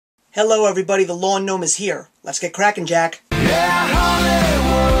Hello everybody, the Lawn Gnome is here. Let's get cracking, Jack. Yeah,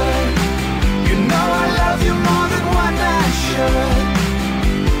 Hollywood, you know I love you more than what I should.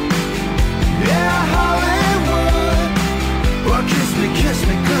 Yeah, Hollywood, well kiss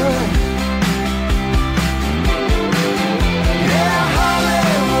me good. Yeah,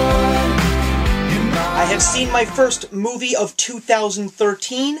 Hollywood, you know I have seen my first movie of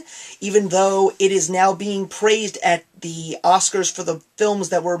 2013, even though it is now being praised at the Oscars for the films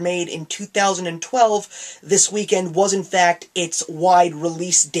that were made in 2012. This weekend was in fact its wide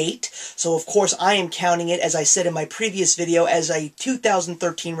release date, so of course I am counting it, as I said in my previous video, as a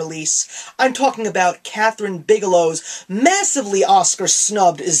 2013 release. I'm talking about Kathryn Bigelow's massively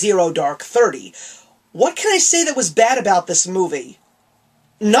Oscar-snubbed Zero Dark 30. What can I say that was bad about this movie?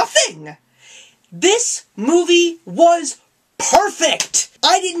 Nothing! This movie was perfect!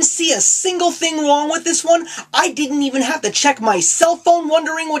 I didn't see a single thing wrong with this one. I didn't even have to check my cell phone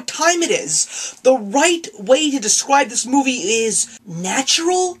wondering what time it is. The right way to describe this movie is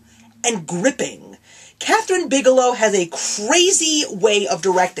natural and gripping. Kathryn Bigelow has a crazy way of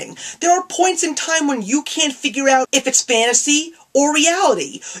directing. There are points in time when you can't figure out if it's fantasy or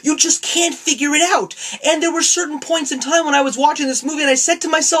reality. You just can't figure it out. And there were certain points in time when I was watching this movie and I said to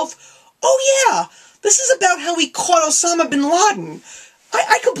myself, oh yeah, this is about how he caught Osama bin Laden.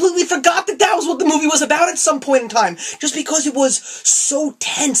 I completely forgot that that was what the movie was about at some point in time, just because it was so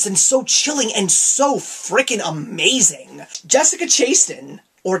tense and so chilling and so frickin' amazing. Jessica Chastain,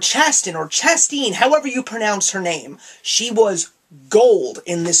 or Chastain, however you pronounce her name, she was gold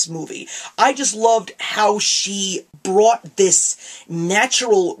in this movie. I just loved how she brought this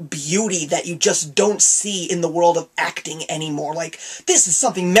natural beauty that you just don't see in the world of acting anymore. Like, this is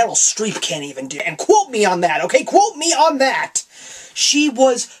something Meryl Streep can't even do. And quote me on that, okay? Quote me on that! She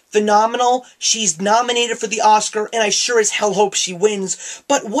was phenomenal. She's nominated for the Oscar, and I sure as hell hope she wins.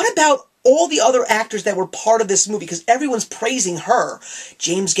 But what about all the other actors that were part of this movie? Because everyone's praising her.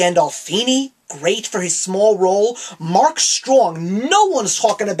 James Gandolfini, great for his small role. Mark Strong, no one's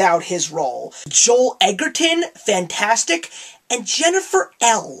talking about his role. Joel Edgerton, fantastic. And Jennifer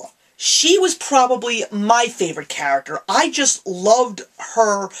L. She was probably my favorite character. I just loved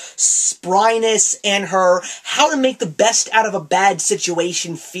her spryness and her how to make the best out of a bad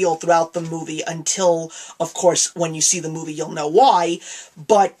situation feel throughout the movie until, of course, when you see the movie, you'll know why.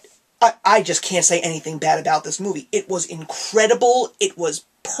 But I just can't say anything bad about this movie. It was incredible. It was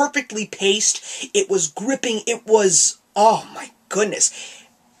perfectly paced. It was gripping. It was, oh my goodness.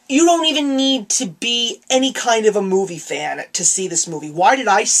 You don't even need to be any kind of a movie fan to see this movie. Why did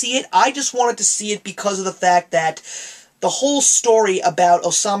I see it? I just wanted to see it because of the fact that the whole story about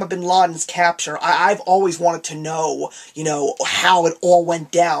Osama bin Laden's capture, I've always wanted to know, how it all went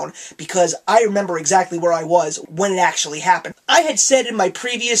down, because I remember exactly where I was when it actually happened. I had said in my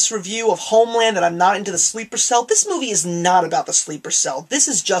previous review of Homeland that I'm not into the sleeper cell. This movie is not about the sleeper cell. This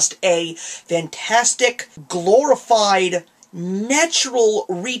is just a fantastic, glorified, natural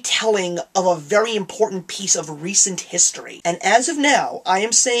retelling of a very important piece of recent history. And as of now, I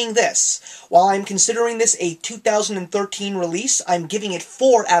am saying this. While I'm considering this a 2013 release, I'm giving it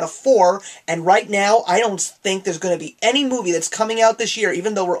 4 out of 4, and right now, I don't think there's going to be any movie that's coming out this year,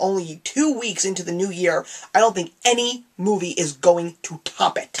 even though we're only 2 weeks into the new year. I don't think any movie is going to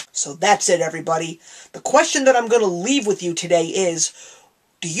top it. So that's it, everybody. The question that I'm going to leave with you today is,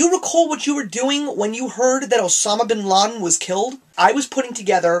 do you recall what you were doing when you heard that Osama bin Laden was killed? I was putting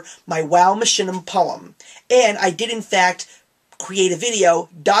together my Wow Machinima poem, and I did in fact create a video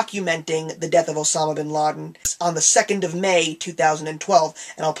documenting the death of Osama bin Laden on the 2nd of May, 2012,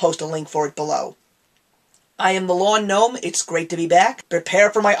 and I'll post a link for it below. I am the Lawn Gnome. It's great to be back.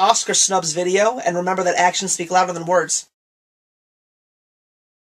 Prepare for my Oscar snubs video, and remember that actions speak louder than words.